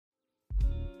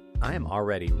I am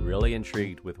already really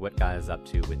intrigued with what God is up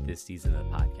to with this season of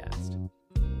the podcast.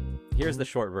 Here's the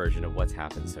short version of what's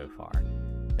happened so far.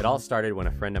 It all started when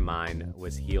a friend of mine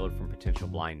was healed from potential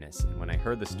blindness, and when I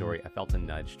heard the story, I felt a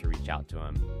nudge to reach out to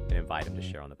him and invite him to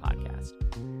share on the podcast.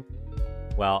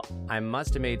 Well, I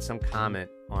must have made some comment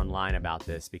online about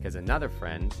this because another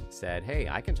friend said, hey,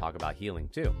 I can talk about healing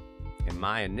too. And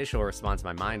my initial response in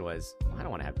my mind was, well, I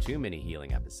don't want to have too many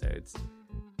healing episodes.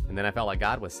 And then I felt like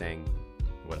God was saying,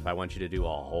 what if I want you to do a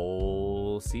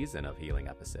whole season of healing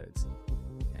episodes?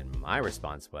 And my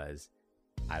response was,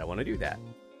 I don't want to do that.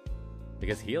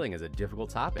 Because healing is a difficult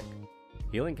topic.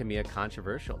 Healing can be a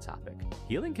controversial topic.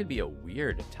 Healing can be a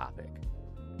weird topic.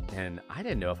 And I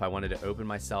didn't know if I wanted to open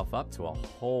myself up to a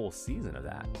whole season of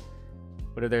that.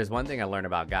 But if there's one thing I learned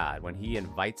about God, when he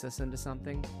invites us into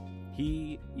something,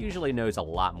 he usually knows a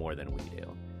lot more than we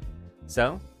do.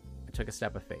 So I took a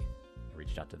step of faith. I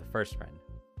reached out to the first friend.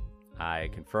 I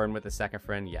confirmed with the second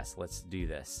friend, yes, let's do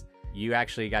this. You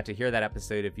actually got to hear that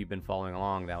episode if you've been following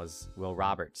along. That was Will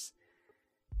Roberts.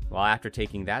 Well, after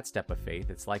taking that step of faith,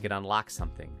 it's like it unlocked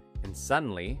something. And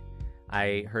suddenly,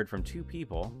 I heard from two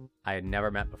people I had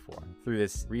never met before through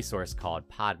this resource called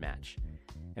Podmatch.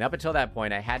 And up until that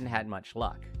point, I hadn't had much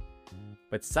luck.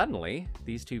 But suddenly,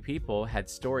 these two people had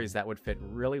stories that would fit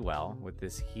really well with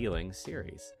this healing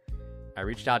series. I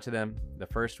reached out to them. The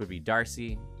first would be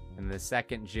Darcy, and the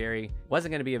second, Jerry,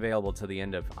 wasn't going to be available till the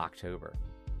end of October.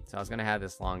 So I was going to have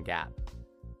this long gap.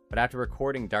 But after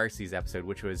recording Darcy's episode,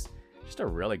 which was just a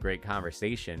really great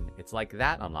conversation, it's like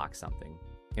that unlocked something.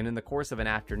 And in the course of an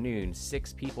afternoon,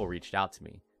 6 people reached out to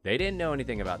me. They didn't know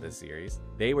anything about this series.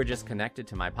 They were just connected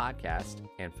to my podcast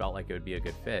and felt like it would be a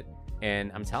good fit.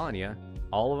 And I'm telling you,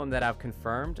 all of them that I've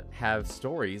confirmed have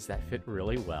stories that fit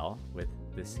really well with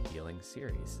this healing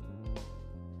series.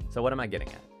 So what am I getting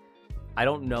at? I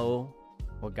don't know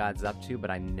what God's up to, but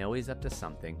I know he's up to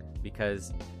something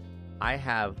because I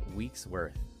have weeks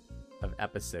worth of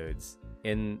episodes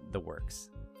in the works.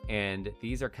 And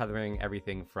these are covering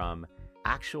everything from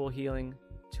actual healing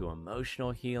to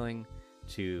emotional healing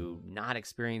to not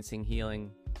experiencing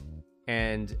healing.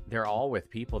 And they're all with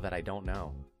people that I don't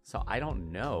know. So I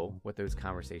don't know what those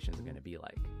conversations are going to be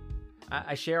like.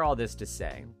 I share all this to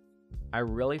say, I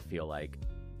really feel like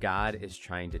God is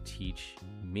trying to teach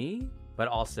me, but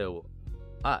also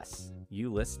us,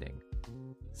 you listening,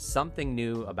 something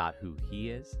new about who he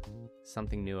is,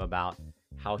 something new about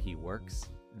how he works,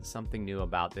 and something new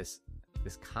about this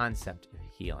concept of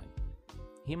healing.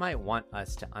 He might want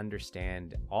us to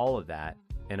understand all of that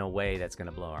in a way that's going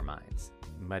to blow our minds.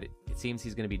 But it seems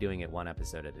he's going to be doing it one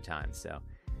episode at a time. So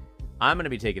I'm going to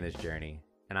be taking this journey,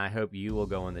 and I hope you will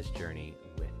go on this journey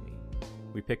with me.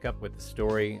 We pick up with the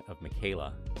story of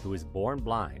Michaela, who was born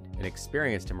blind and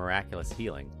experienced a miraculous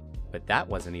healing, but that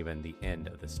wasn't even the end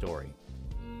of the story.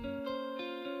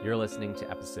 You're listening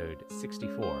to episode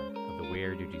 64 of the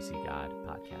Where Did You See God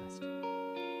podcast.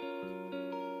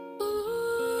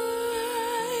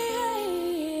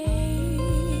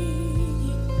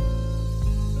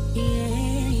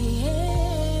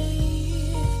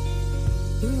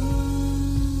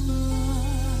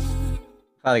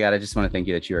 Father God, I just want to thank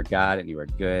you that you are God and you are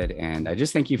good. And I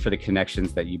just thank you for the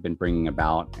connections that you've been bringing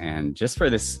about and just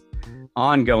for this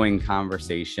ongoing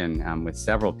conversation with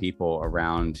several people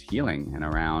around healing and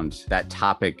around that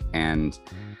topic. And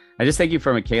I just thank you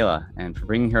for Michaela and for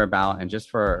bringing her about and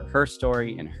just for her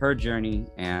story and her journey.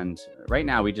 And right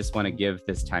now, we just want to give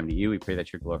this time to you. We pray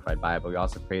that you're glorified by it, but we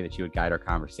also pray that you would guide our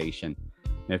conversation.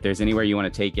 And if there's anywhere you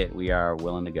want to take it, we are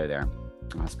willing to go there.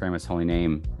 Let's pray in his holy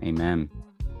name. Amen.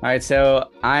 All right, so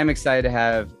I'm excited to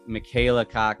have Michaela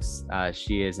Cox.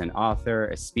 She is an author,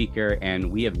 a speaker,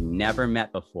 and we have never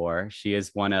met before. She is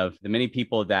one of the many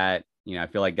people that, I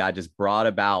feel like God just brought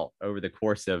about over the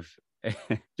course of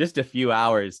just a few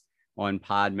hours on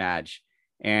Podmatch.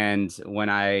 And when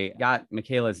I got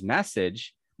Michaela's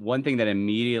message, one thing that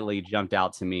immediately jumped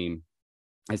out to me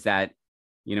is that,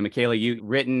 Michaela, you've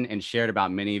written and shared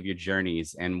about many of your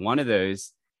journeys, and one of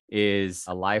those is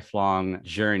a lifelong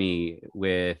journey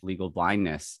with legal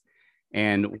blindness.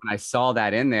 And when I saw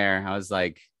that in there, I was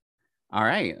like, all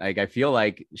right, I feel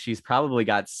like she's probably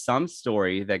got some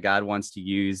story that God wants to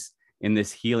use in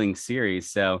this healing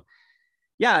series. So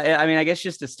yeah, I guess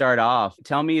just to start off,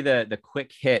 tell me the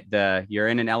quick hit, you're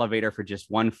in an elevator for just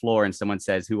one floor and someone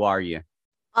says, who are you?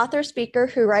 Author speaker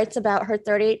who writes about her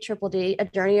 38 Triple D, a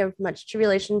journey of much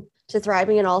tribulation to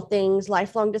thriving in all things,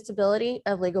 lifelong disability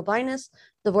of legal blindness,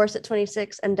 divorce at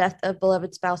 26, and death of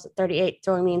beloved spouse at 38,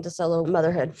 throwing me into solo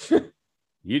motherhood.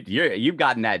 You've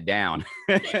gotten that down.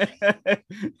 I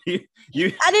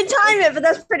didn't time it, but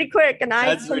that's pretty quick. And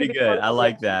that's pretty good. I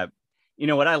like that.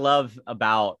 What I love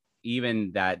about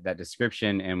even that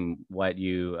description and what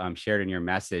you shared in your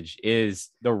message is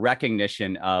the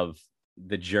recognition of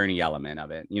the journey element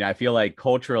of it. I feel like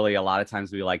culturally, a lot of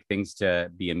times we like things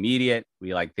to be immediate.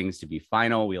 We like things to be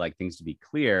final. We like things to be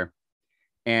clear.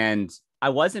 And I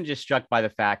wasn't just struck by the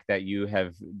fact that you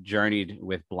have journeyed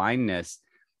with blindness,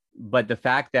 but the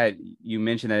fact that you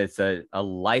mentioned that it's a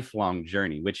lifelong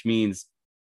journey, which means,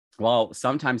 well,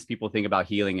 sometimes people think about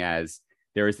healing as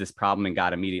there is this problem and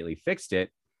God immediately fixed it.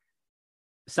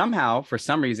 Somehow, for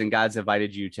some reason, God's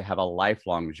invited you to have a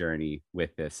lifelong journey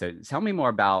with this. So tell me more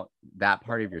about that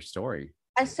part of your story.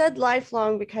 I said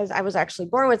lifelong because I was actually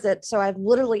born with it. So I've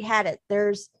literally had it.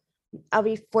 I'll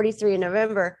be 43 in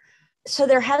November. So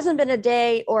there hasn't been a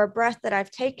day or a breath that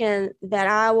I've taken that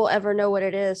I will ever know what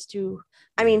it is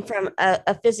from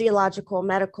a physiological,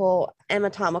 medical,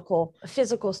 anatomical,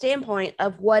 physical standpoint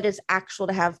of what is actual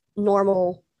to have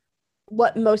normal,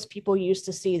 what most people used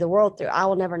to see the world through. I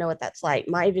will never know what that's like.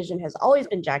 My vision has always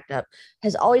been jacked up,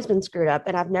 has always been screwed up,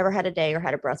 and I've never had a day or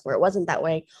had a breath where it wasn't that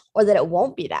way or that it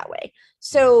won't be that way.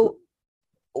 So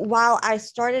while I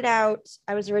started out,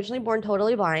 I was originally born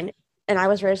totally blind, and I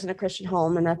was raised in a Christian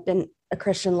home, and I've been a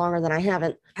Christian longer than I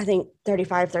haven't, I think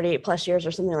 35, 38 plus years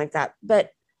or something like that.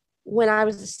 But when I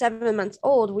was 7 months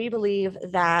old, we believe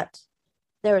that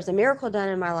there was a miracle done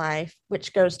in my life,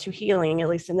 which goes to healing, at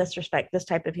least in this respect, this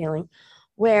type of healing,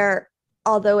 where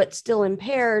although it's still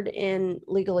impaired in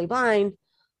legally blind,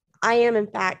 I am in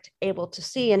fact able to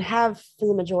see and have for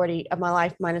the majority of my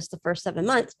life, minus the first 7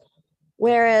 months.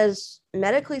 Whereas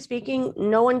medically speaking,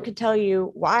 no one could tell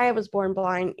you why I was born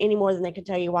blind any more than they could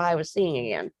tell you why I was seeing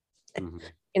again. Mm-hmm.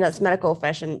 It's medical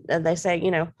fashion. They say,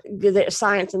 there's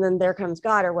science and then there comes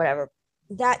God or whatever.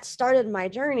 That started my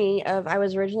journey of I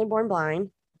was originally born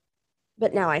blind,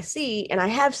 but now I see, and I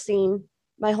have seen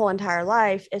my whole entire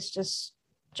life. It's just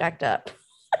jacked up.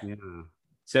 Yeah.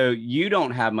 So you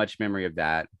don't have much memory of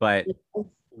that, but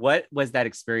what was that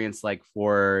experience like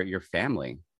for your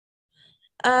family?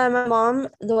 My mom,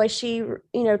 the way she,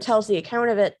 tells the account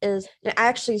of it is, I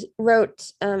actually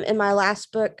wrote in my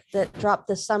last book that dropped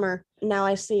this summer, Now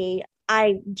I See,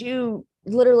 I do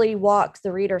literally walk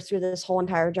the reader through this whole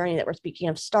entire journey that we're speaking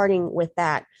of, starting with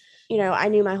that. I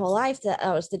knew my whole life that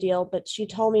was the deal, but she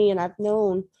told me, and I've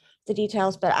known the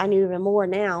details, but I knew even more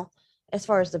now as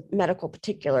far as the medical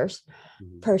particulars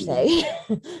per se,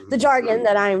 the jargon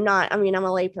that I'm not, I'm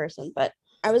a lay person, but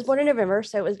I was born in November,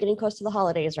 so it was getting close to the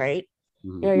holidays, right?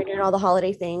 You're doing all the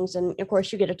holiday things. And of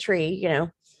course you get a tree,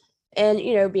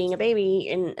 and, being a baby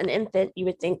and an infant, you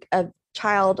would think a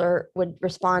child would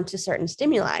respond to certain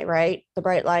stimuli, right? The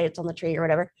bright lights on the tree or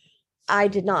whatever. I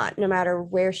did not. No matter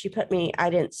where she put me, I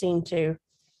didn't seem to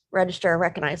register or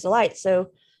recognize the lights.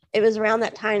 So it was around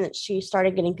that time that she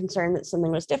started getting concerned that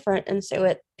something was different. And so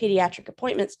at pediatric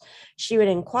appointments, she would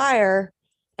inquire,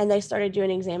 and they started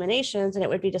doing examinations, and it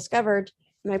would be discovered.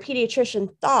 My pediatrician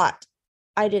thought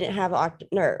I didn't have optic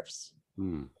nerves.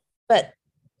 But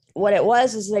what it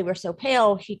was is they were so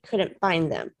pale, he couldn't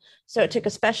find them. So it took a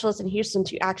specialist in Houston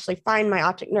to actually find my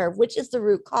optic nerve, which is the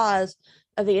root cause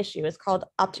of the issue. It's called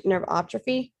optic nerve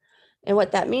atrophy. And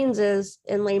what that means is,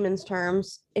 in layman's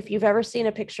terms, if you've ever seen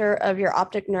a picture of your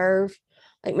optic nerve,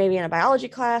 like maybe in a biology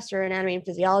class or anatomy and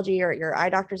physiology or at your eye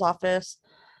doctor's office,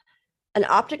 an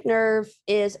optic nerve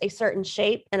is a certain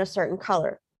shape and a certain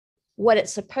color. What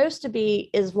it's supposed to be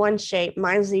is one shape.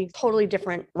 Mine's the totally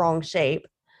different, wrong shape.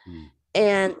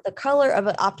 And the color of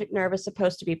an optic nerve is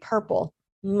supposed to be purple.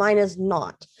 Mine is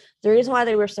not. The reason why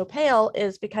they were so pale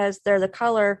is because they're the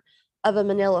color of a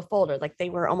manila folder. Like they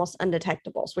were almost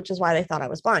undetectables, which is why they thought I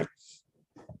was blind.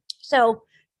 So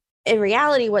in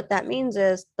reality, what that means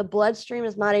is the bloodstream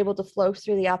is not able to flow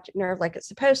through the optic nerve like it's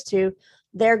supposed to.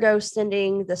 There goes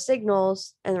sending the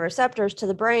signals and the receptors to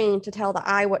the brain to tell the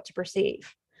eye what to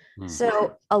perceive.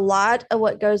 So a lot of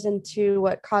what goes into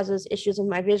what causes issues with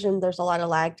my vision, there's a lot of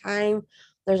lag time.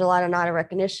 There's a lot of not a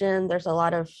recognition. There's a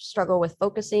lot of struggle with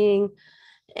focusing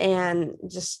and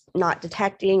just not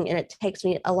detecting. And it takes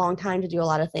me a long time to do a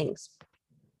lot of things.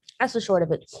 That's the short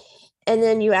of it. And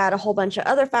then you add a whole bunch of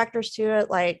other factors to it,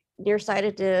 like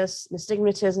nearsightedness,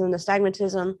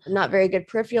 nystagmatism, not very good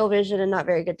peripheral vision, and not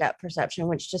very good depth perception,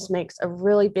 which just makes a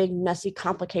really big, messy,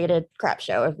 complicated crap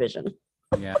show of vision.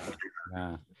 Yeah.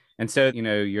 And so,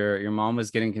 your mom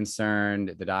was getting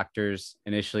concerned. The doctors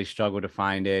initially struggled to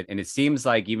find it. And it seems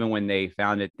like even when they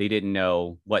found it, they didn't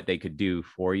know what they could do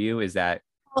for you. Is that?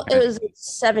 Well, it was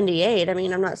 78.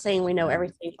 I'm not saying we know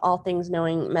everything, all things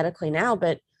knowing medically now,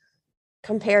 but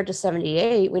compared to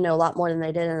 78, we know a lot more than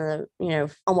they did in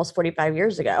the, almost 45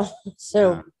 years ago.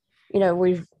 So,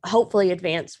 we've hopefully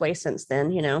advanced way since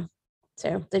then,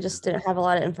 So they just didn't have a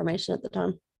lot of information at the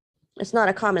time. It's not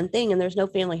a common thing, and there's no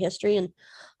family history. And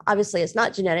obviously it's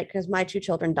not genetic because my two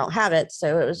children don't have it.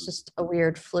 So it was just a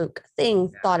weird fluke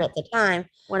thing thought at the time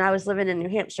when I was living in New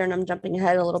Hampshire. And I'm jumping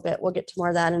ahead a little bit. We'll get to more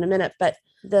of that in a minute. But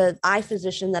the eye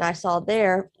physician that I saw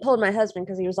there told my husband,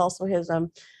 because he was also his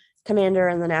commander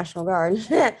in the National Guard,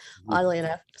 oddly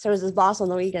enough. So it was his boss on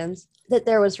the weekends, that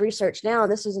there was research now,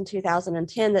 this was in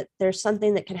 2010, that there's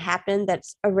something that can happen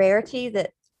that's a rarity,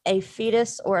 that a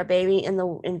fetus or a baby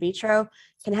in vitro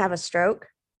can have a stroke.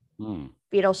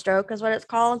 Fetal stroke is what it's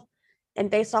called. And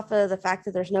based off of the fact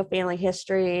that there's no family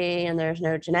history and there's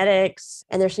no genetics,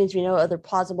 and there seems to be no other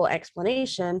plausible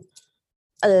explanation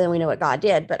other than we know what God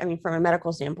did. But I mean, from a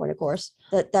medical standpoint, of course,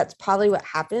 that's probably what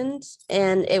happened.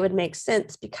 And it would make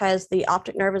sense because the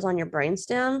optic nerve is on your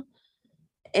brainstem.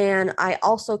 And I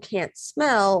also can't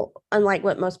smell, unlike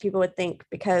what most people would think,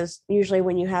 because usually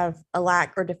when you have a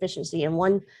lack or deficiency in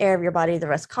one area of your body, the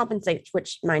rest compensates,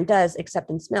 which mine does, except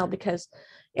in smell. Because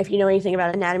if you know anything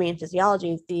about anatomy and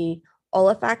physiology, the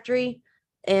olfactory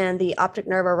and the optic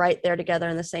nerve are right there together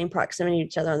in the same proximity to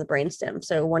each other on the brainstem.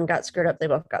 So one got screwed up, they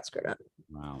both got screwed up.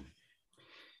 Wow.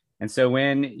 And so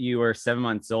when you were 7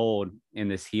 months old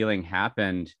and this healing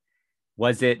happened,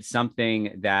 was it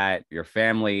something that your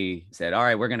family said, all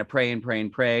right, we're going to pray and pray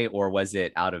and pray, or was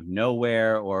it out of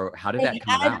nowhere, or how did that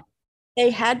come about? They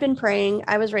had been praying.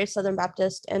 I was raised Southern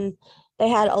Baptist, and they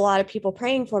had a lot of people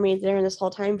praying for me during this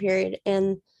whole time period.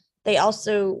 And they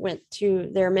also went to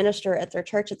their minister at their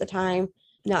church at the time.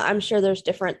 Now, I'm sure there's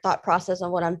different thought process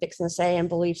on what I'm fixing to say and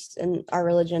beliefs in our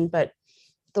religion, but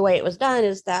the way it was done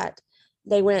is that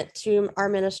they went to our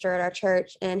minister at our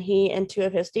church, and he and two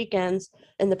of his deacons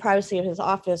in the privacy of his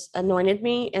office anointed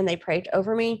me, and they prayed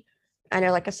over me. I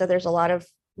know, like I said, there's a lot of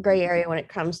gray area when it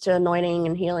comes to anointing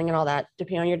and healing and all that,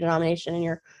 depending on your denomination and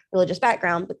your religious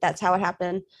background, but that's how it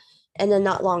happened. And then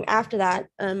not long after that,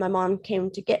 my mom came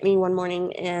to get me one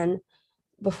morning, and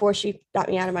before she got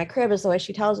me out of my crib, is the way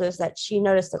she tells us, that she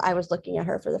noticed that I was looking at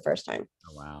her for the first time.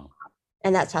 Oh, wow.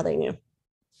 And that's how they knew.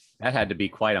 That had to be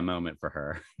quite a moment for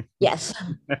her. Yes.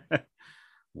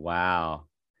 Wow.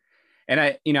 And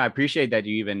I appreciate that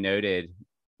you even noted,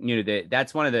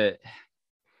 that's one of the,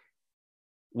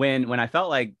 when I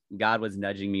felt like God was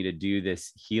nudging me to do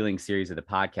this healing series of the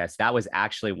podcast, that was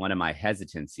actually one of my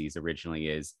hesitancies originally.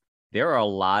 Is there are a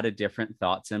lot of different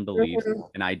thoughts and beliefs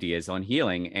and ideas on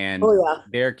healing, and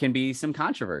there can be some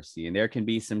controversy and there can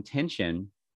be some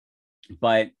tension,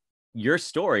 but your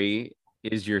story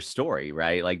is your story,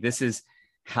 right? Like, this is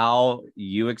how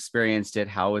you experienced it,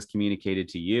 how it was communicated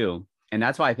to you. And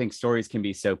that's why I think stories can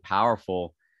be so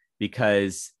powerful,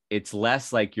 because it's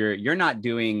less like you're not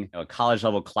doing a college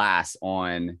level class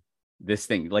on this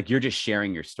thing. Like, you're just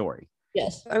sharing your story.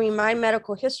 Yes. I mean, my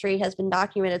medical history has been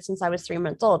documented since I was 3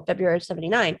 months old, February of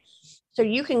 79. So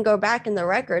you can go back in the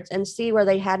records and see where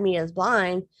they had me as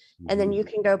blind. And then you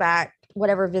can go back,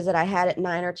 whatever visit I had at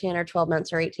 9 or 10 or 12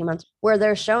 months or 18 months, where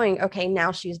they're showing, okay,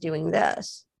 now she's doing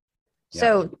this. Yeah.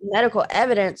 So medical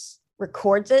evidence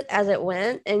records it as it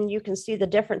went. And you can see the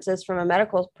differences from a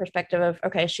medical perspective of,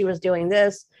 okay, she was doing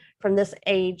this from this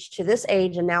age to this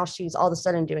age, and now she's all of a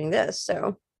sudden doing this.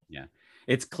 So yeah,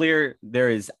 it's clear there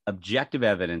is objective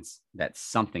evidence that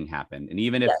something happened. And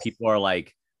even if people are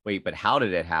like, wait, but how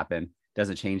did it happen?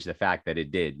 Doesn't change the fact that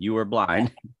it did. You were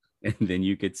blind and then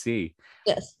you could see.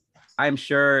 Yes. I'm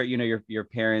sure, your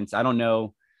parents, I don't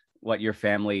know what your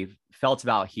family felt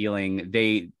about healing.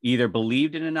 They either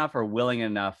believed in enough or willing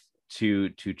enough to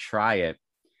try it.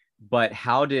 But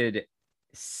how did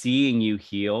seeing you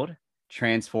healed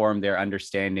transform their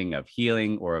understanding of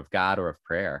healing or of God or of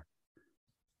prayer?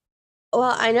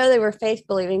 Well, I know they were faith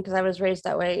believing because I was raised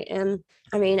that way. And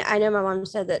I mean, I know my mom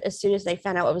said that as soon as they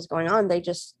found out what was going on, they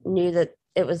just knew that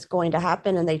it was going to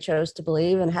happen, and they chose to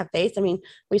believe and have faith. I mean,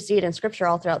 we see it in scripture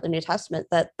all throughout the New Testament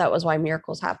that was why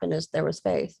miracles happen, is there was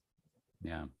faith.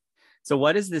 Yeah. So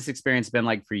what has this experience been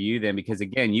like for you then? Because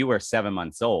again, you were 7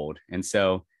 months old. And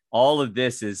so all of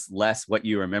this is less what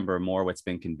you remember, more what's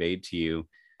been conveyed to you.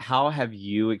 How have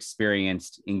you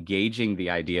experienced engaging the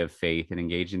idea of faith and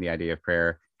engaging the idea of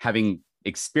prayer, having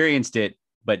experienced it,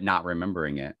 but not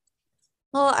remembering it?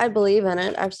 Well, I believe in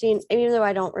it. I've seen, even though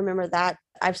I don't remember that,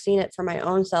 I've seen it for my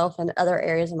own self and other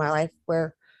areas of my life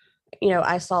where,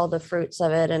 I saw the fruits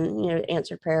of it and,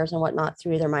 answered prayers and whatnot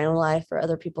through either my own life or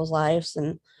other people's lives.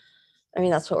 And I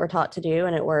mean, that's what we're taught to do,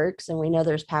 and it works, and we know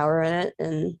there's power in it,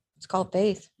 and it's called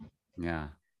faith. Yeah.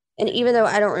 And even though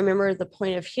I don't remember the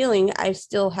point of healing, I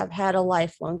still have had a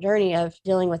lifelong journey of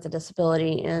dealing with a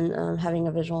disability and having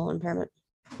a visual impairment.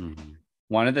 Mm-hmm.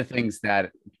 One of the things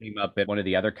that came up at one of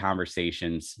the other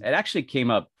conversations, it actually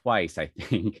came up twice, I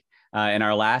think, In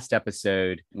our last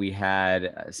episode, we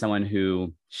had someone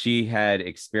who she had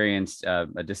experienced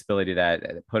a disability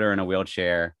that put her in a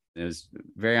wheelchair. It was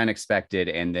very unexpected,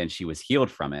 and then she was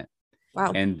healed from it.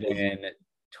 Wow. And then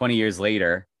 20 years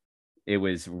later, it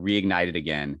was reignited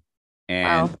again.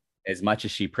 And as much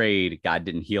as she prayed, God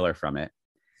didn't heal her from it.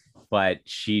 But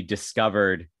she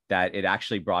discovered that it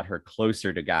actually brought her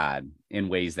closer to God in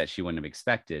ways that she wouldn't have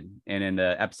expected. And in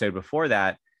the episode before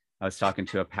that, I was talking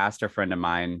to a pastor friend of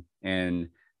mine, and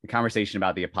the conversation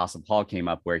about the Apostle Paul came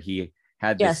up, where he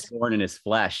had this thorn in his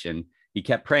flesh, and he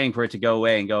kept praying for it to go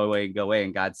away and go away and go away.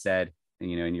 And God said, in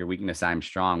your weakness, I'm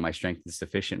strong. My strength is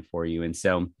sufficient for you. And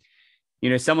so,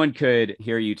 someone could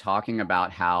hear you talking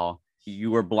about how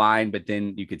you were blind, but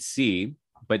then you could see,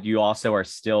 but you also are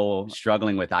still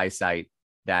struggling with eyesight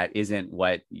that isn't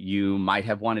what you might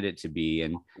have wanted it to be.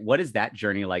 And what is that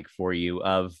journey like for you,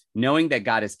 of knowing that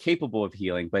God is capable of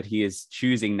healing, but he is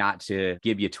choosing not to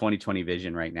give you 20/20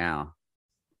 vision right now?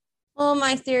 Well,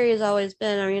 my theory has always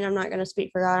been, I'm not going to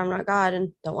speak for God. I'm not God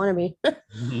and don't want to be. But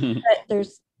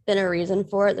there's been a reason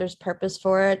for it. There's purpose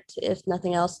for it. If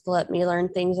nothing else, to let me learn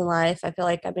things in life. I feel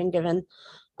like I've been given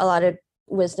a lot of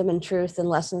wisdom and truth and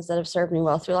lessons that have served me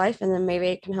well through life. And then maybe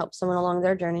it can help someone along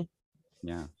their journey.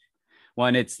 Yeah. Well,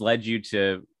 and it's led you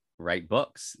to write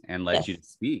books and led you to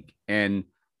speak. And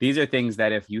these are things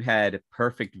that if you had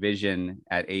perfect vision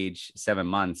at age 7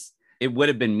 months, it would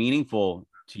have been meaningful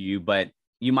to you, but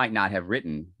you might not have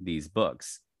written these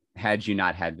books had you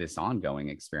not had this ongoing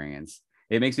experience.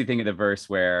 It makes me think of the verse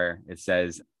where it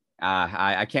says,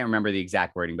 I can't remember the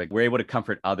exact wording, but we're able to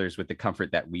comfort others with the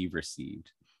comfort that we've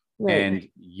received. Right. And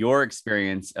your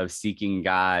experience of seeking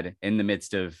God in the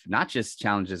midst of not just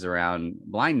challenges around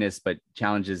blindness, but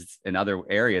challenges in other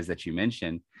areas that you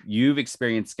mentioned, you've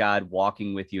experienced God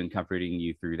walking with you and comforting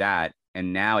you through that.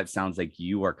 And now it sounds like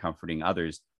you are comforting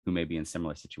others who may be in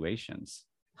similar situations.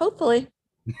 Hopefully.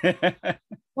 We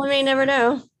may never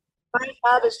know. My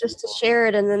job is just to share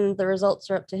it, and then the results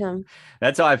are up to him.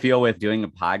 That's how I feel with doing a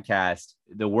podcast.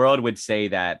 The world would say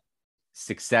that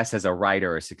success as a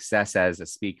writer, or success as a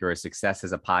speaker, or success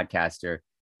as a podcaster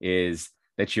is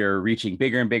that you're reaching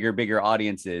bigger and bigger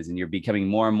audiences, and you're becoming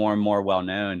more and more well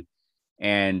known.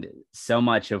 And so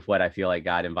much of what I feel like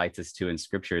God invites us to in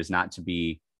scripture is not to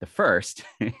be the first,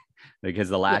 because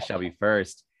the last shall be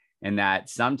first. And that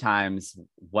sometimes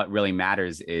what really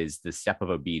matters is the step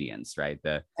of obedience, right?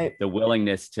 The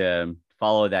willingness to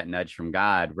follow that nudge from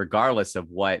God, regardless of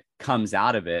what comes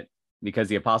out of it. Because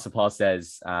the Apostle Paul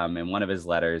says in one of his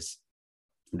letters,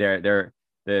 the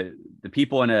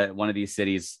people in one of these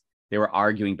cities, they were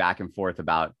arguing back and forth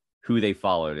about who they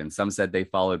followed. And some said they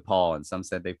followed Paul, and some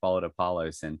said they followed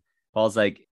Apollos. And Paul's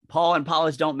like, Paul and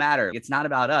Apollos don't matter. It's not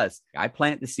about us. I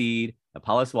plant the seed,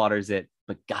 Apollos waters it,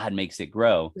 but God makes it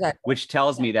grow, which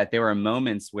tells me that there were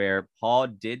moments where Paul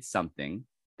did something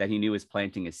that he knew was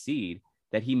planting a seed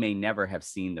that he may never have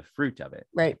seen the fruit of it.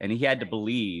 Right. And he had to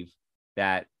believe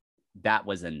that that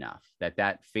was enough,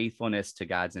 that faithfulness to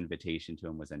God's invitation to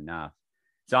him was enough.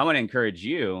 So I want to encourage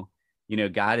you,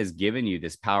 God has given you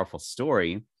this powerful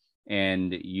story,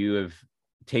 and you have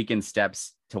taken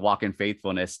steps to walk in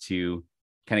faithfulness to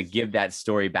kind of give that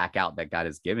story back out that God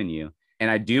has given you. And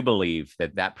I do believe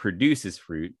that produces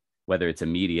fruit, whether it's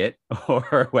immediate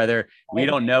or whether we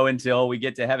don't know until we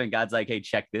get to heaven. God's like, hey,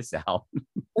 check this out.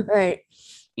 Right.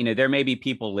 There may be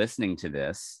people listening to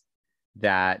this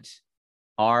that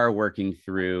are working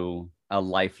through a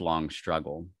lifelong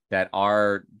struggle, that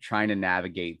are trying to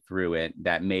navigate through it,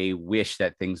 that may wish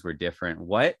that things were different.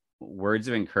 What words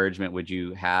of encouragement would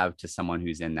you have to someone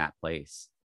who's in that place?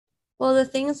 Well, the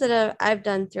things that I've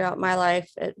done throughout my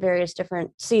life at various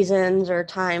different seasons or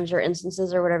times or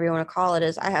instances or whatever you want to call it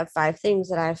is I have 5 things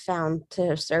that I've found to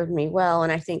have served me well.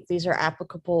 And I think these are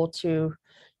applicable to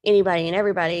anybody and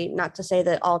everybody, not to say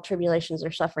that all tribulations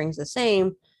or sufferings the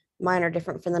same. Mine are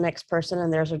different from the next person,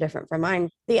 and theirs are different from mine.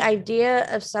 The idea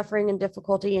of suffering and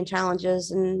difficulty and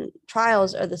challenges and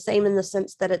trials are the same in the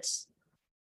sense that it's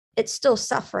still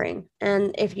suffering.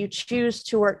 And if you choose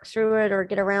to work through it or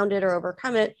get around it or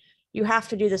overcome it, you have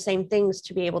to do the same things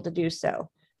to be able to do so.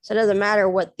 So it doesn't matter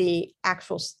what the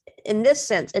actual, in this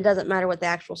sense, it doesn't matter what the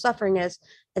actual suffering is,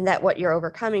 and that what you're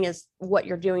overcoming is what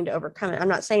you're doing to overcome it. I'm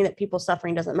not saying that people's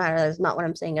suffering doesn't matter. That is not what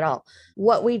I'm saying at all.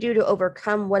 What we do to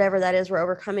overcome whatever that is we're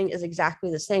overcoming is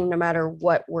exactly the same, no matter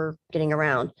what we're getting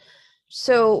around.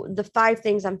 So the 5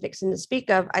 things I'm fixing to speak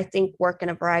of, I think work in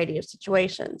a variety of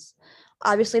situations.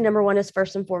 Obviously, number 1 is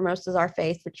first and foremost is our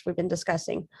faith, which we've been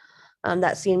discussing.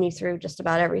 That's seen me through just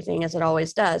about everything, as it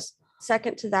always does.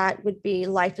 Second to that would be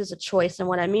life is a choice. And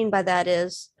what I mean by that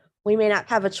is We may not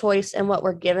have a choice in what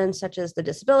we're given, such as the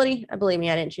disability. Believe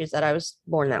me, I didn't choose that. I was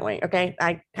born that way. Okay.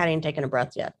 I hadn't even taken a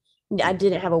breath yet. I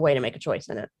didn't have a way to make a choice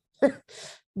in it.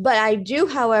 But I do,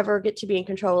 however, get to be in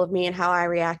control of me and how I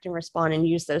react and respond and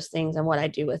use those things and what I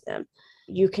do with them.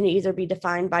 You can either be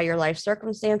defined by your life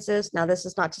circumstances. Now, this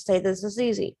is not to say this is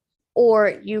easy,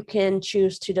 or you can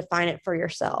choose to define it for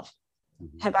yourself.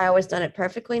 Have I always done it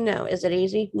perfectly? No. Is it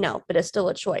easy? No, but it's still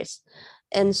a choice.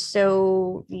 And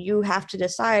so you have to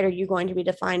decide, are you going to be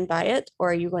defined by it, or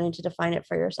are you going to define it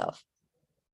for yourself?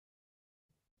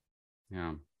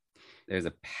 Yeah. There's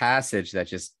a passage that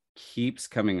just keeps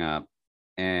coming up,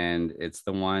 and it's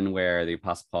the one where the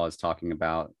Apostle Paul is talking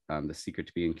about the secret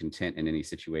to being content in any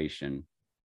situation.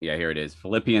 Yeah, here it is.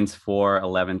 Philippians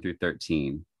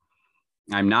 4:11-13.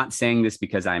 I'm not saying this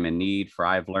because I'm in need, for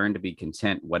I've learned to be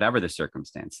content, whatever the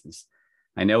circumstances.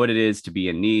 I know what it is to be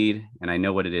in need, and I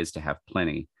know what it is to have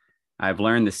plenty. I've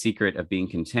learned the secret of being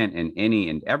content in any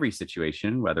and every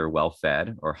situation, whether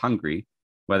well-fed or hungry,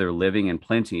 whether living in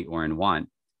plenty or in want.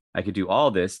 I could do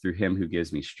all this through him who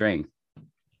gives me strength.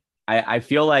 I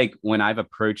feel like when I've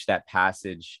approached that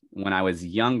passage when I was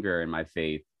younger in my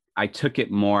faith, I took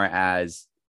it more as,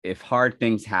 if hard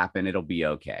things happen, it'll be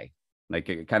okay. Like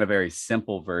a kind of very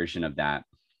simple version of that.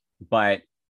 But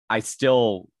I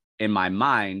still, in my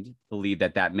mind, believe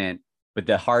that meant, but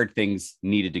the hard things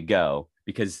needed to go,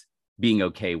 because being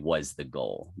okay was the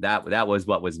goal. That was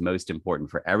what was most important,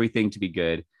 for everything to be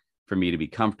good, for me to be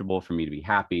comfortable, for me to be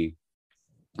happy.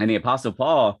 And the Apostle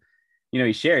Paul,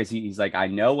 he shares, he's like, I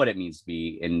know what it means to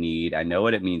be in need. I know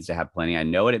what it means to have plenty. I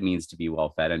know what it means to be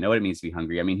well-fed. I know what it means to be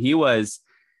hungry. I mean, he was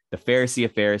the Pharisee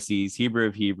of Pharisees, Hebrew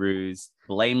of Hebrews,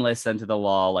 blameless unto the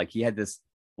law. Like, he had this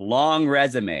long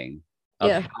resume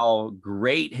of how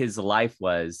great his life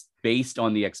was based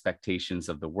on the expectations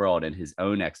of the world and his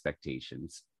own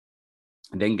expectations.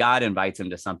 And then God invites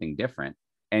him to something different.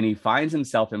 And he finds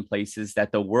himself in places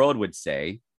that the world would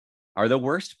say are the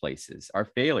worst places, are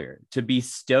failure, to be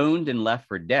stoned and left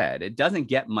for dead. It doesn't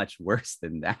get much worse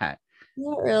than that.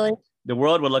 Not really. The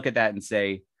world would look at that and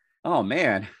say, oh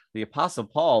man, the Apostle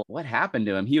Paul, what happened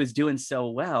to him? He was doing so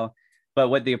well. But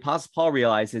what the Apostle Paul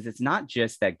realizes, it's not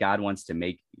just that God wants to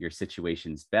make your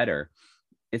situations better.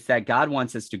 It's that God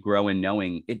wants us to grow in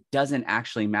knowing it doesn't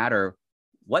actually matter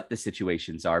what the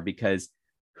situations are, because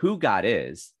who God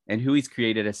is and who he's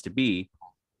created us to be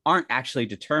aren't actually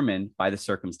determined by the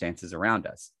circumstances around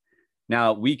us.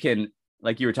 Now, we can,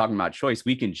 like you were talking about choice,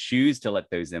 we can choose to let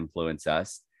those influence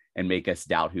us and make us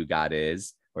doubt who God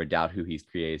is or doubt who he's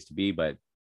created us to be. But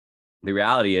the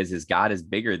reality is God is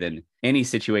bigger than any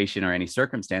situation or any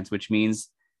circumstance, which means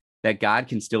that God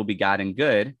can still be God and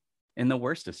good in the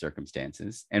worst of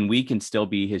circumstances. And we can still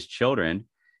be his children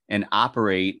and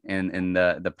operate in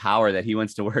the power that he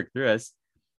wants to work through us,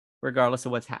 regardless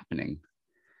of what's happening.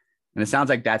 And it sounds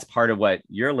like that's part of what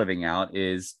you're living out,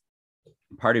 is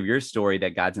part of your story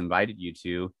that God's invited you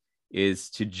to, is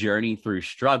to journey through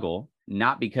struggle,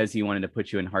 not because he wanted to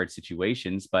put you in hard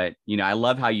situations, but, I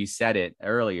love how you said it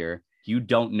earlier. You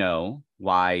don't know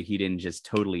why he didn't just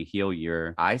totally heal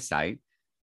your eyesight,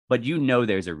 but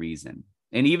there's a reason.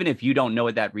 And even if you don't know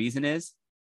what that reason is,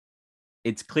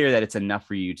 it's clear that it's enough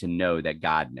for you to know that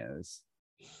God knows.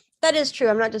 That is true.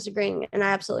 I'm not disagreeing, and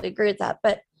I absolutely agree with that.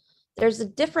 But there's a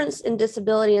difference in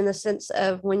disability in the sense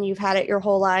of when you've had it your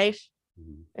whole life,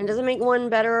 and it doesn't make one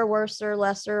better or worse or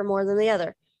lesser or more than the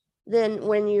other. Then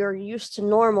when you're used to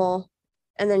normal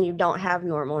and then you don't have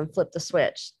normal and flip the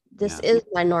switch, this is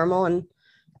my normal. And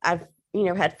I've,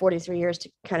 had 43 years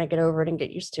to kind of get over it and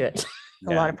get used to it.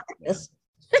 A lot of practice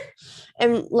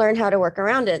and learn how to work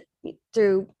around it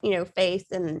through, faith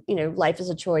and, life is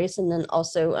a choice. And then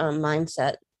also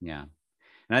mindset. Yeah.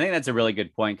 And I think that's a really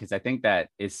good point, because I think that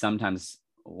is sometimes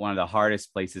one of the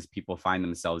hardest places people find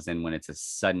themselves in, when it's a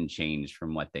sudden change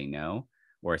from what they know,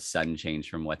 or a sudden change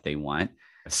from what they want,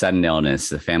 a sudden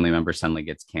illness, a family member suddenly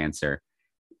gets cancer.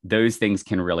 Those things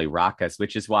can really rock us,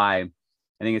 which is why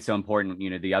I think it's so important.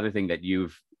 The other thing that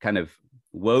you've kind of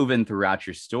woven throughout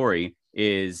your story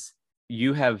is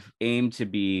you have aimed to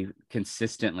be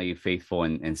consistently faithful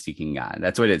in seeking God.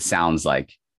 That's what it sounds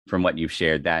like from what you've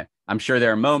shared. That I'm sure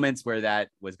there are moments where that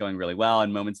was going really well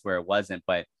and moments where it wasn't,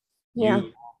 but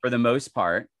you, for the most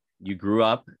part, you grew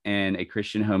up in a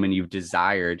Christian home and you've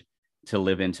desired to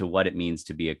live into what it means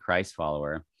to be a Christ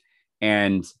follower.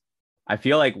 And I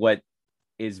feel like what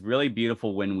is really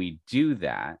beautiful when we do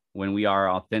that, when we are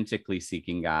authentically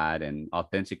seeking God and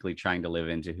authentically trying to live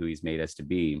into who he's made us to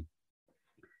be,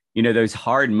 those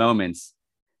hard moments,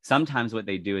 sometimes what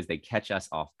they do is they catch us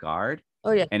off guard.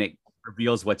 Oh, yeah. And it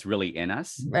reveals what's really in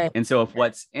us. Right. And so if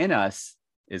what's in us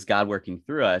is God working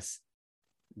through us,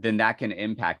 then that can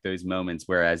impact those moments.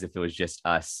 Whereas if it was just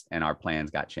us and our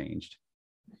plans got changed.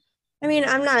 I mean,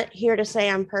 I'm not here to say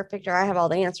I'm perfect or I have all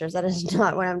the answers. That is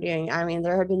not what I'm doing. I mean,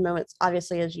 there have been moments,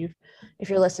 obviously, if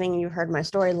you're listening, you've heard my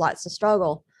story, lots of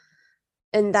struggle.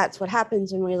 And that's what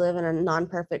happens when we live in a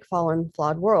non-perfect, fallen,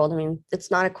 flawed world. I mean, it's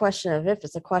not a question of if,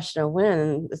 it's a question of when,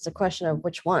 and it's a question of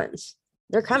which ones.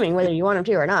 They're coming, whether you want them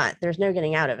to or not. There's no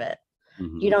getting out of it.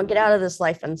 Mm-hmm. You don't get out of this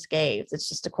life unscathed. It's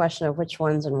just a question of which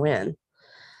ones and when.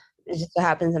 It just so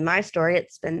happens in my story,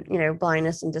 it's been,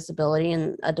 blindness and disability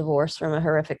and a divorce from a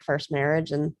horrific first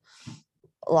marriage and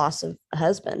loss of a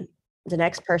husband. The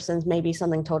next person's may be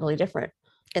something totally different.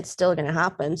 It's still going to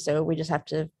happen. So we just have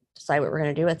to decide what we're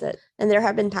going to do with it. And there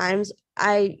have been times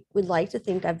I would like to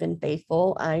think I've been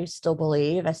faithful. I still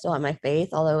believe, I still have my faith,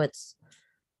 although it's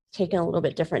taken a little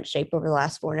bit different shape over the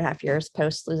last 4.5 years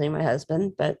post losing my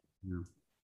husband, but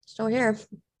still here.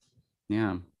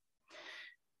 Yeah.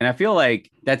 And I feel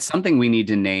like that's something we need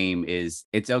to name is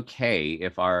it's okay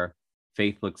if our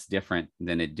faith looks different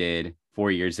than it did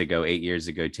 4 years ago, 8 years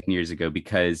ago, 10 years ago,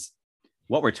 because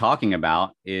what we're talking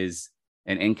about is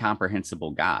an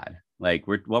incomprehensible God. Like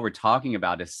what we're talking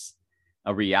about is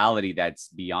a reality that's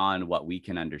beyond what we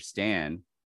can understand.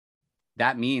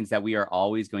 That means that we are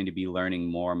always going to be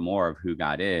learning more and more of who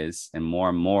God is and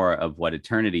more of what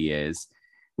eternity is,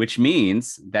 which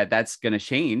means that that's going to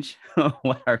change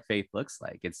what our faith looks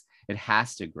like. It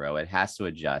has to grow. It has to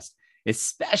adjust,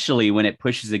 especially when it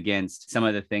pushes against some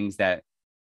of the things that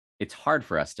it's hard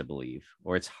for us to believe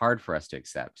or it's hard for us to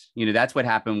accept. That's what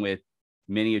happened with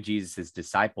many of Jesus's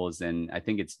disciples. And I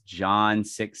think it's John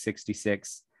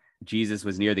 6:66. Jesus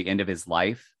was near the end of his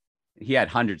life. He had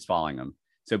hundreds following him.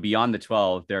 So beyond the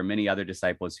 12, there are many other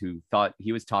disciples who thought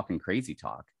he was talking crazy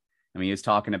talk. I mean, he was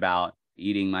talking about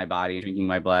eating my body, drinking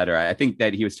my blood, or I think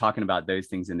that he was talking about those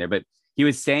things in there, but he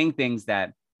was saying things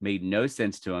that made no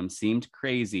sense to him, seemed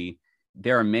crazy.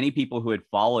 There are many people who had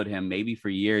followed him maybe for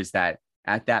years that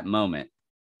at that moment,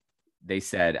 they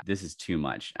said, this is too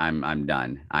much. I'm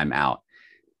done. I'm out.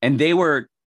 And they were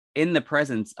in the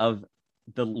presence of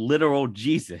the literal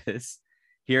Jesus,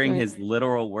 hearing his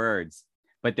literal words,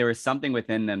 but there was something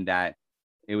within them that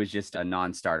it was just a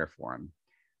non-starter for him.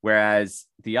 Whereas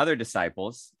the other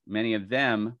disciples, many of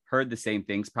them heard the same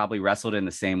things, probably wrestled in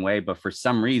the same way, but for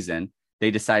some reason, they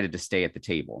decided to stay at the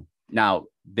table. Now,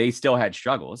 they still had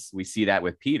struggles. We see that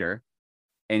with Peter,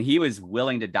 and he was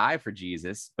willing to die for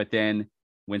Jesus. But then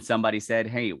when somebody said,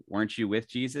 hey, weren't you with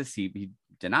Jesus? He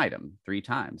denied him 3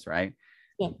 times, right?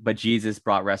 Yeah. But Jesus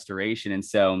brought restoration. And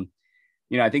so,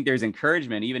 I think there's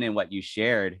encouragement even in what you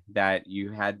shared, that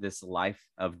you had this life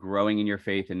of growing in your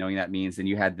faith and knowing that means, and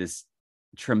you had this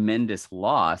tremendous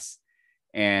loss,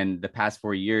 and the past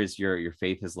 4 years your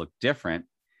faith has looked different.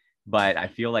 But I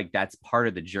feel like that's part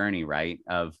of the journey, right?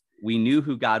 Of we knew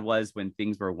who God was when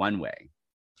things were one way.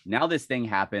 Now this thing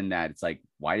happened that it's like,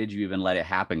 why did you even let it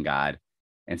happen, God?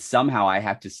 And somehow I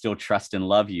have to still trust and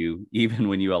love you even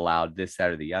when you allowed this,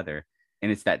 that, or the other.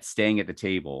 And it's that staying at the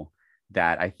table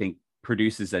that I think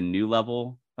produces a new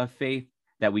level of faith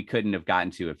that we couldn't have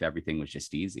gotten to if everything was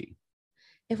just easy.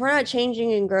 If we're not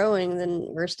changing and growing, then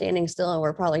we're standing still and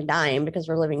we're probably dying because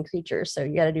we're living creatures. So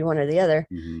you got to do one or the other.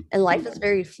 Mm-hmm. And life is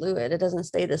very fluid. It doesn't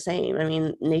stay the same. I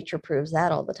mean, nature proves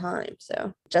that all the time.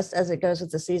 So just as it goes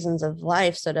with the seasons of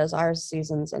life, so does our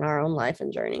seasons in our own life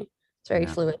and journey. It's very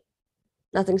fluid.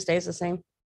 Nothing stays the same.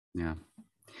 Yeah.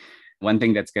 One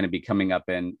thing that's going to be coming up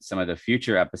in some of the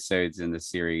future episodes in the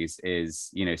series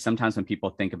is, sometimes when people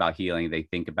think about healing, they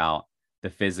think about the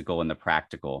physical and the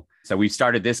practical. So we've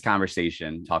started this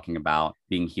conversation talking about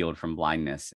being healed from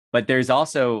blindness, but there's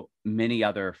also many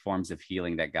other forms of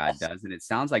healing that God does. And it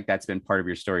sounds like that's been part of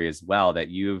your story as well, that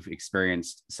you've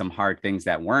experienced some hard things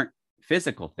that weren't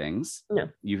physical things. No.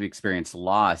 You've experienced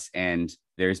loss, and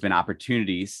there's been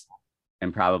opportunities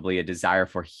and probably a desire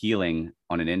for healing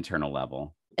on an internal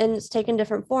level. And it's taken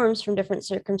different forms from different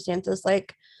circumstances,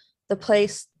 like the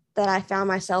place that I found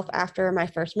myself after my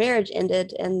first marriage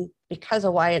ended. And because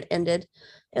of why it ended,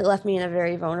 it left me in a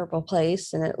very vulnerable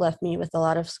place, and it left me with a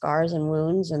lot of scars and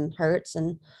wounds and hurts.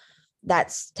 And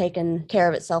that's taken care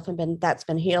of itself and that's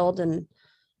been healed. And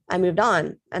I moved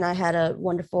on, and I had a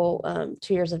wonderful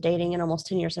 2 years of dating and almost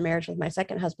 10 years of marriage with my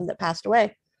second husband that passed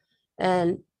away.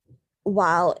 And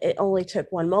while it only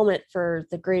took one moment for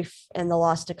the grief and the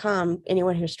loss to come,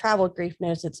 anyone who's traveled grief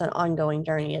knows it's an ongoing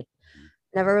journey. It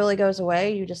never really goes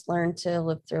away. You just learn to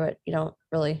live through it. You don't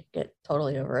really get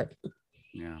totally over it.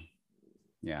 Yeah.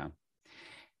 Yeah.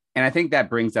 And I think that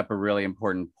brings up a really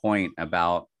important point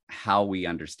about how we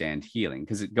understand healing,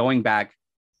 because going back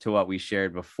to what we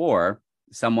shared before,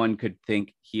 someone could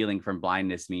think healing from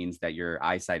blindness means that your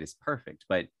eyesight is perfect,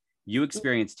 but you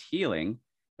experienced healing,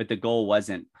 but the goal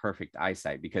wasn't perfect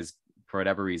eyesight because for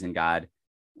whatever reason, God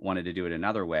wanted to do it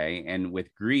another way. And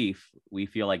with grief, we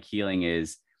feel like healing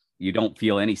is you don't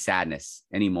feel any sadness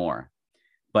anymore,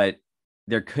 but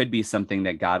there could be something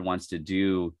that God wants to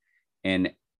do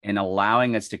in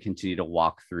allowing us to continue to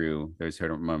walk through those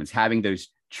hurt moments, having those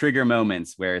trigger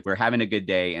moments where we're having a good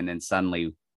day and then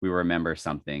suddenly we remember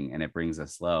something and it brings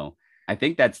us low. I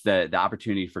think that's the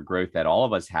opportunity for growth that all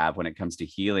of us have when it comes to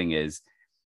healing is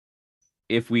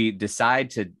if we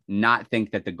decide to not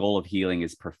think that the goal of healing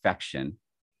is perfection,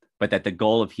 but that the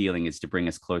goal of healing is to bring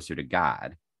us closer to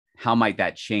God, how might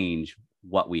that change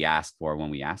what we ask for when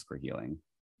we ask for healing?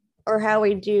 Or how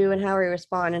we do and how we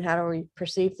respond and how do we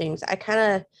perceive things.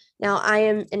 Now I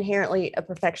am inherently a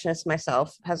perfectionist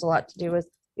myself. It has a lot to do with,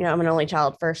 I'm an only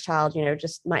child, first child,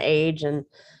 just my age and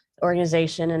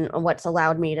organization and what's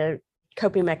allowed me to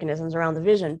coping mechanisms around the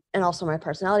vision and also my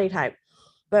personality type.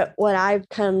 But what I've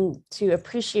come to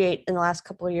appreciate in the last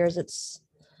couple of years, it's,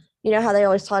 how they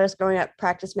always taught us growing up,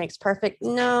 practice makes perfect.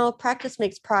 No, practice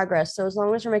makes progress. So as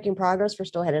long as we're making progress, we're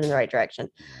still headed in the right direction.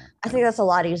 I think that's a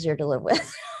lot easier to live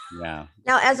with. Yeah.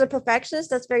 Now, as a perfectionist,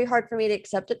 that's very hard for me to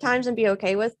accept at times and be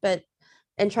okay with, but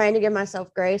in trying to give myself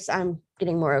grace, I'm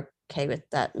getting more okay with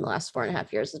that in the last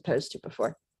 4.5 years as opposed to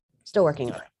before. Still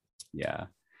working on it. Yeah.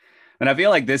 And I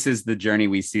feel like this is the journey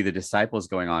we see the disciples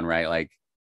going on, right? Like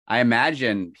I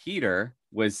imagine Peter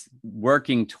was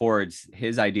working towards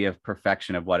his idea of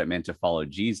perfection of what it meant to follow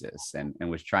Jesus and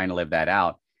was trying to live that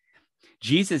out.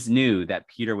 Jesus knew that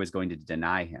Peter was going to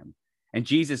deny him. And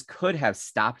Jesus could have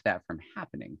stopped that from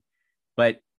happening,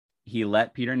 but he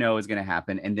let Peter know it was going to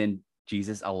happen. And then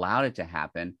Jesus allowed it to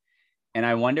happen. And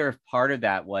I wonder if part of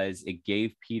that was it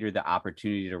gave Peter the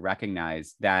opportunity to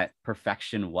recognize that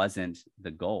perfection wasn't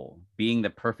the goal. Being the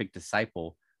perfect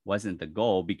disciple wasn't the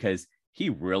goal because he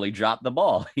really dropped the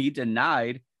ball. He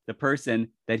denied the person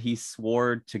that he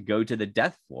swore to go to the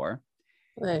death for.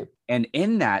 Right. And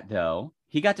in that, though,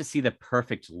 he got to see the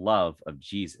perfect love of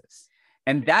Jesus.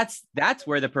 And that's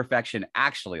where the perfection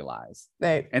actually lies.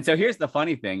 Right. And so here's the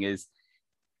funny thing is,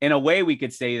 in a way, we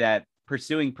could say that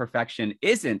pursuing perfection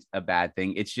isn't a bad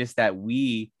thing. It's just that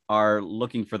we are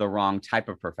looking for the wrong type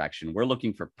of perfection. We're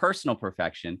looking for personal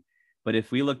perfection. But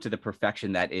if we look to the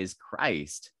perfection that is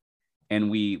Christ and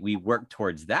we work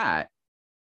towards that,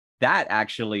 that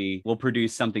actually will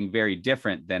produce something very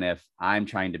different than if I'm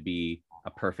trying to be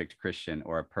a perfect Christian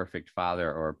or a perfect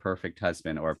father or a perfect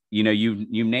husband, or,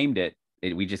 you named it.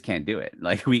 We just can't do it.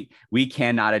 Like we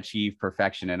cannot achieve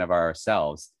perfection in of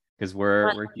ourselves because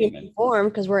we're human.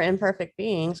 Because we're imperfect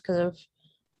beings because of,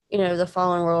 the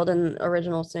fallen world and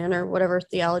original sin or whatever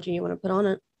theology you want to put on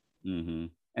it. Mm-hmm.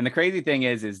 And the crazy thing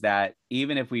is that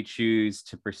even if we choose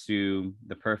to pursue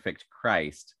the perfect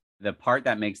Christ, the part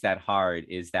that makes that hard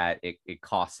is that it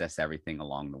costs us everything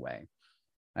along the way.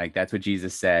 Like that's what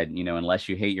Jesus said, unless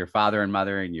you hate your father and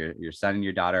mother and your son and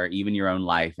your daughter, even your own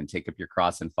life, and take up your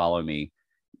cross and follow me,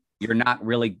 you're not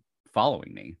really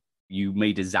following me. You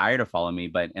may desire to follow me,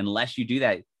 but unless you do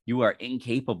that, you are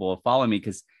incapable of following me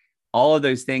because all of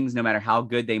those things, no matter how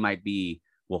good they might be,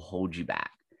 will hold you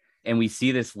back. And we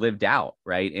see this lived out,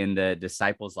 right, in the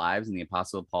disciples' lives and the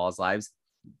Apostle Paul's lives.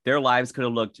 Their lives could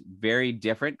have looked very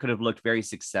different, could have looked very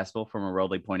successful from a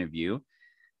worldly point of view.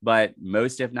 But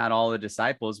most, if not all, the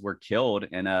disciples were killed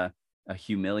in a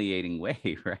humiliating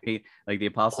way, right? Like the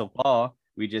Apostle Paul,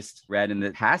 we just read in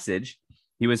the passage,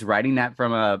 he was writing that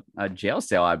from a jail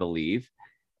cell, I believe,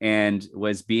 and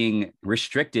was being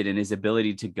restricted in his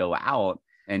ability to go out.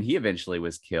 And he eventually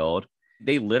was killed.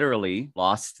 They literally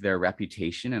lost their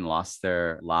reputation and lost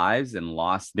their lives and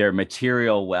lost their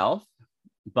material wealth.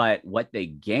 But what they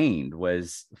gained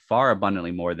was far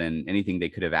abundantly more than anything they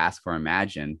could have asked for or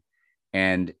imagined.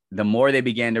 And the more they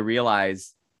began to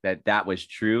realize that that was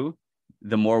true,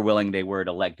 the more willing they were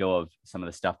to let go of some of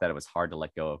the stuff that it was hard to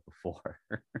let go of before.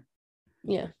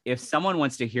 Yeah. If someone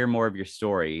wants to hear more of your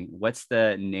story, what's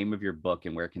the name of your book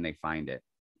and where can they find it?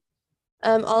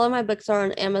 All of my books are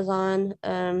on Amazon.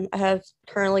 I have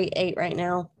currently 8 right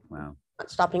now. Wow.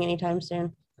 Not stopping anytime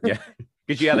soon. Yeah.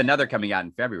 Because you have another coming out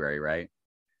in February, right?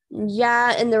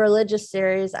 Yeah. In the religious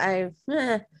series, I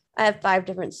have 5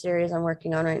 different series I'm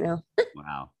working on right now.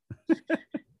 Wow.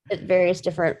 At various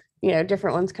different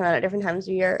ones come out at different times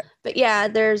of year. But yeah,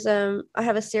 there's I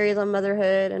have a series on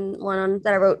motherhood and one on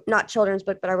that I wrote, not children's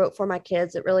book, but I wrote for my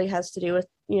kids. It really has to do with,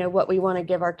 what we want to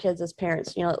give our kids as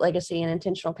parents, legacy and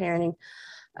intentional parenting.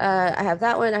 I have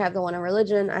that one. I have the one on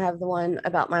religion. I have the one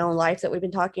about my own life that we've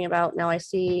been talking about. Now I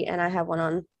see, and I have one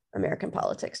on American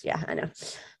politics. Yeah, I know.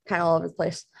 Kind of all over the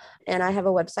place. And I have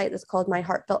a website that's called My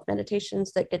Heartfelt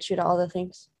Meditations that gets you to all the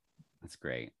things. That's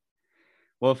great.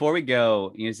 Well, before we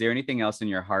go, is there anything else in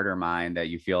your heart or mind that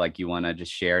you feel like you want to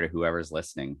just share to whoever's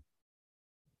listening?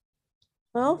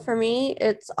 Well, for me,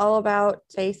 it's all about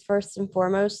faith first and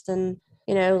foremost. And,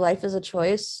 life is a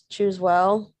choice. Choose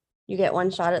well. You get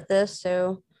one shot at this.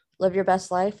 So live your best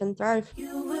life and thrive.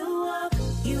 You will walk,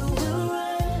 you will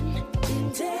run,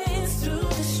 and dance through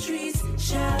the streets,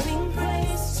 shouting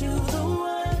praise to the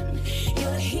one.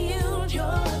 You're healed,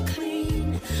 you're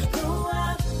clean. Go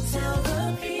out, tell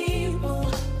the people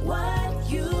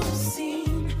what you've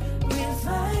seen.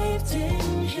 Revived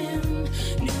in him,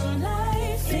 new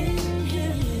life in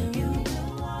him. You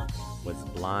will walk. Was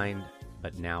blind,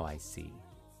 but now I see.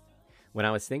 When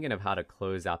I was thinking of how to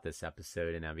close out this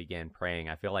episode and I began praying,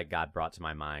 I feel like God brought to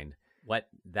my mind what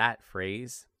that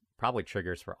phrase probably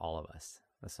triggers for all of us,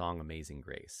 the song Amazing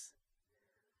Grace.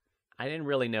 I didn't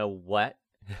really know what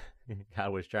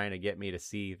God was trying to get me to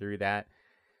see through that,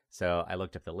 so I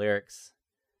looked up the lyrics,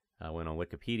 I went on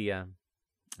Wikipedia,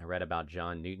 I read about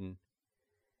John Newton,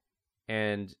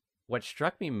 and what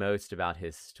struck me most about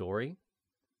his story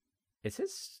is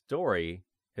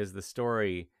the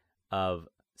story of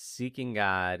seeking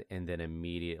God and then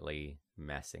immediately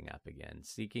messing up again,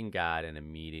 seeking God and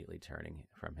immediately turning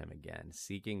from him again,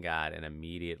 seeking God and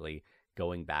immediately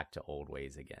going back to old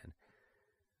ways again.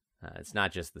 It's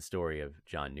not just the story of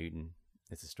John Newton.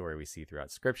 It's a story we see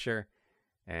throughout Scripture,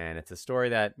 and it's a story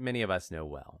that many of us know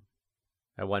well.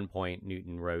 At one point,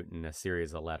 Newton wrote in a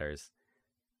series of letters,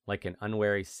 "Like an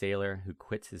unwary sailor who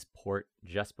quits his port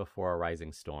just before a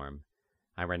rising storm,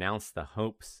 I renounced the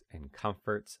hopes and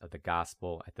comforts of the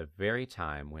gospel at the very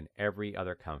time when every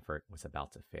other comfort was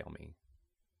about to fail me."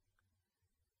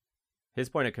 His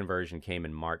point of conversion came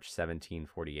in March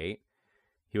 1748.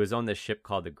 He was on this ship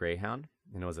called the Greyhound,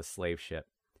 and it was a slave ship.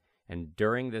 And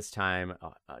during this time,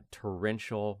 a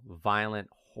torrential, violent,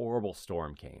 horrible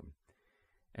storm came.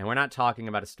 And we're not talking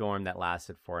about a storm that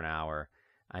lasted for an hour.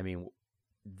 I mean,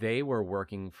 they were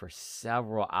working for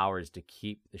several hours to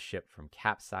keep the ship from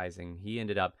capsizing. He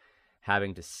ended up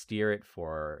having to steer it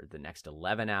for the next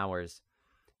 11 hours.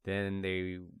 Then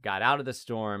they got out of the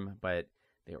storm, but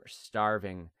they were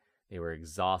starving. They were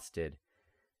exhausted,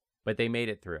 but they made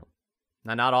it through.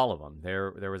 Now, not all of them.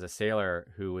 There was a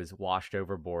sailor who was washed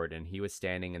overboard, and he was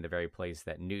standing in the very place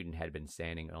that Newton had been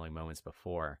standing only moments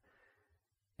before.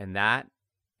 And that,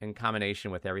 in combination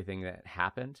with everything that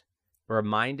happened,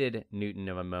 reminded Newton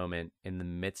of a moment in the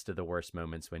midst of the worst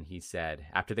moments when he said,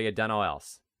 after they had done all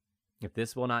else, "If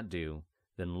this will not do,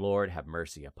 then Lord have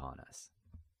mercy upon us."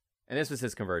 And this was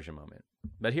his conversion moment.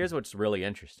 But here's what's really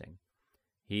interesting.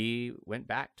 He went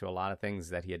back to a lot of things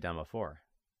that he had done before.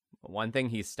 One thing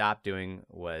he stopped doing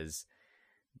was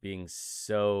being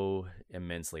so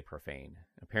immensely profane.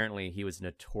 Apparently, he was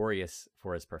notorious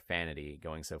for his profanity,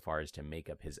 going so far as to make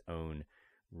up his own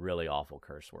really awful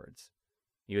curse words.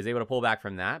 He was able to pull back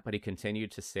from that, but he continued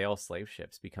to sail slave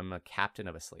ships, become a captain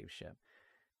of a slave ship.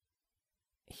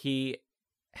 He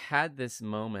had this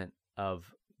moment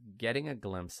of getting a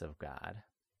glimpse of God,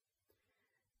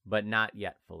 but not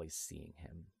yet fully seeing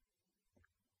him.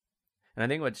 And I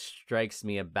think what strikes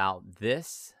me about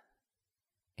this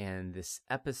and this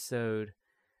episode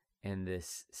and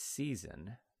this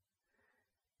season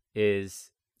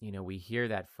is, we hear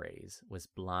that phrase, "was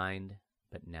blind,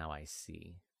 but now I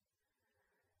see."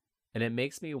 And it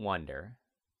makes me wonder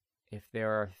if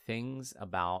there are things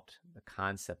about the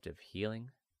concept of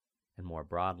healing and more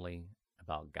broadly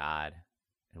about God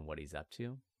and what he's up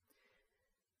to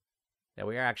that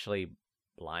we are actually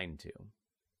blind to.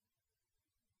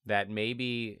 That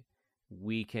maybe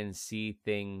we can see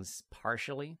things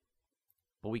partially,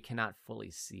 but we cannot fully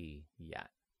see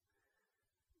yet.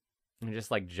 And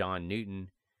just like John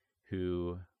Newton,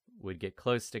 who would get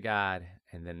close to God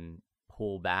and then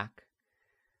pull back,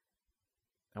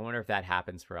 I wonder if that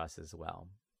happens for us as well.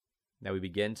 That we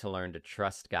begin to learn to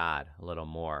trust God a little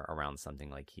more around something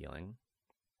like healing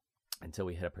until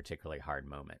we hit a particularly hard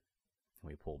moment and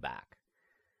we pull back.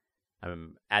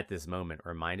 I'm at this moment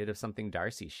reminded of something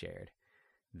Darcy shared,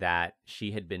 that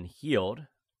she had been healed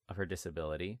of her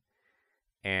disability.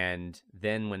 And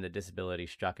then when the disability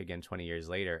struck again 20 years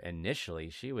later, initially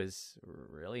she was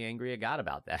really angry at God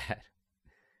about that.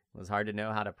 It was hard to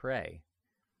know how to pray.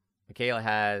 Michaela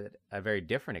had a very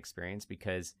different experience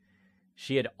because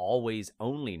she had always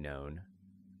only known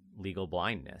legal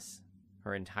blindness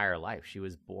her entire life. She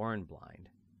was born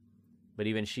blind. But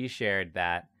even she shared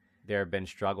that there have been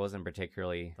struggles, and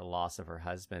particularly the loss of her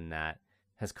husband, that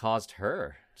has caused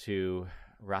her to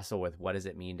wrestle with what does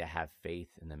it mean to have faith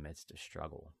in the midst of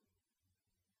struggle.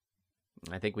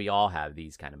 I think we all have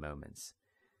these kind of moments.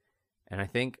 And I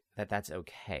think that that's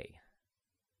okay.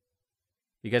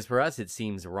 Because for us, it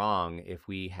seems wrong if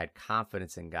we had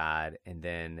confidence in God and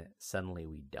then suddenly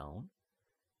we don't.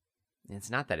 And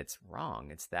it's not that it's wrong,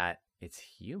 it's that it's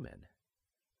human.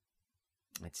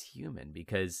 It's human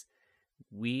because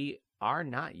we are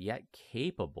not yet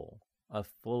capable of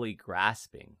fully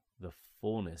grasping the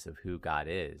fullness of who God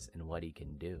is and what he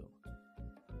can do.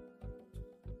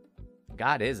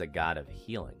 God is a God of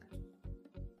healing.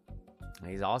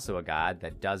 He's also a God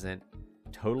that doesn't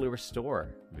totally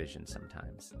restore vision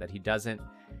sometimes, that he doesn't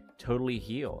totally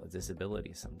heal a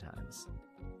disability sometimes,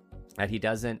 that he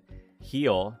doesn't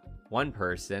heal one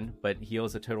person but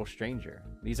heals a total stranger.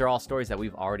 These are all stories that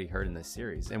we've already heard in this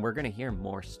series, and we're going to hear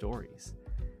more stories.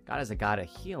 God is a God of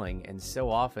healing, and so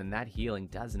often that healing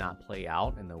does not play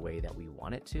out in the way that we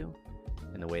want it to,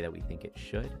 in the way that we think it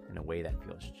should, in a way that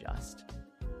feels just.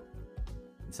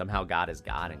 And somehow God is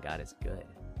God and God is good.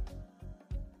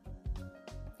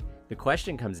 The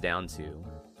question comes down to,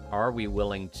 are we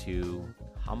willing to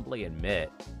humbly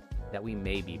admit that we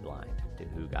may be blind to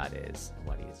who God is and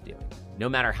what he is doing? No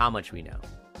matter how much we know,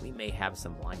 we may have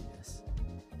some blindness.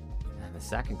 And the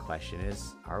second question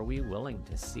is, are we willing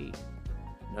to see?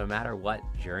 No matter what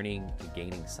journeying to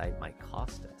gaining sight might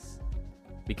cost us.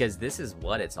 Because this is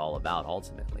what it's all about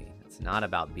ultimately. It's not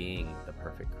about being the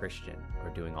perfect Christian or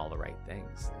doing all the right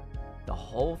things. The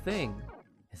whole thing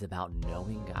is about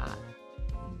knowing God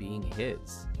and being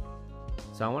his.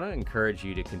 So I want to encourage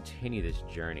you to continue this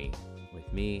journey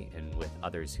with me and with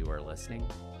others who are listening.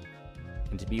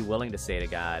 And to be willing to say to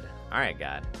God, all right,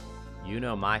 God, you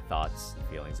know my thoughts and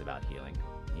feelings about healing.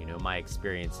 You know my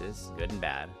experiences, good and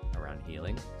bad, around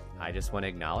healing. I just want to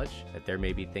acknowledge that there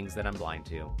may be things that I'm blind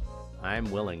to. I'm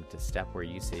willing to step where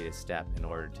you say to step in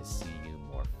order to see you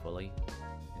more fully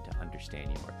and to understand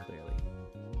you more clearly.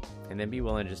 And then be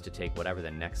willing just to take whatever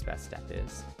the next best step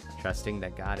is, trusting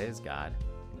that God is God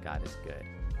and God is good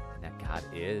and that God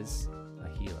is a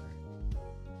healer.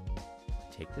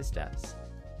 Take the steps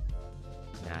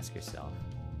and ask yourself,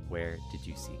 where did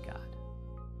you see God?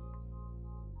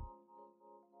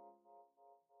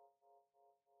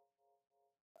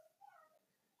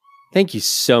 Thank you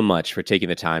so much for taking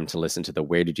the time to listen to the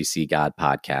Where Did You See God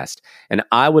podcast. And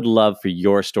I would love for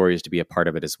your stories to be a part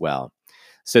of it as well.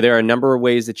 So there are a number of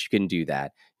ways that you can do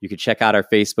that. You can check out our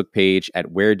Facebook page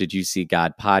at Where Did You See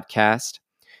God podcast.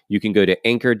 You can go to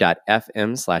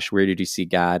anchor.fm/Where Did You See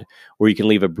God, or you can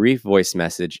leave a brief voice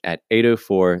message at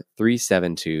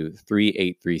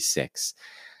 804-372-3836.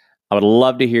 I would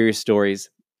love to hear your stories.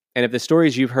 And if the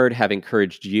stories you've heard have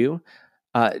encouraged you,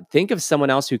 think of someone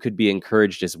else who could be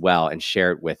encouraged as well and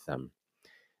share it with them.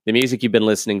 The music you've been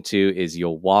listening to is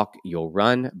You'll Walk, You'll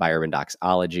Run by Urban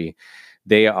Doxology.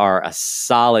 They are a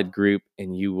solid group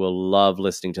and you will love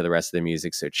listening to the rest of their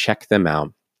music, so check them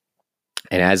out.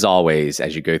 And as always,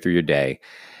 as you go through your day,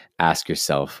 ask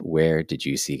yourself, where did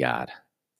you see God?